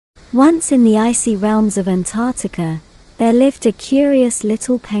Once in the icy realms of Antarctica, there lived a curious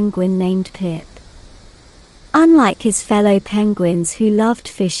little penguin named Pip. Unlike his fellow penguins who loved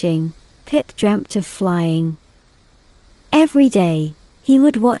fishing, Pip dreamt of flying. Every day, he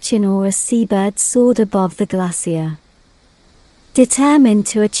would watch in awe as seabirds soared above the glacier. Determined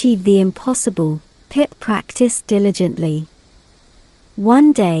to achieve the impossible, Pip practiced diligently.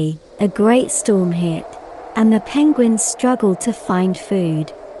 One day, a great storm hit, and the penguins struggled to find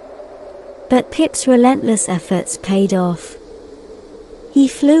food. But Pip's relentless efforts paid off. He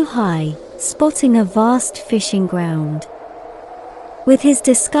flew high, spotting a vast fishing ground. With his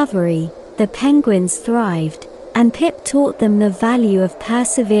discovery, the penguins thrived, and Pip taught them the value of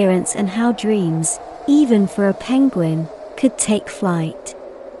perseverance and how dreams, even for a penguin, could take flight.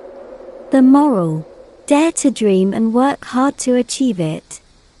 The moral: dare to dream and work hard to achieve it.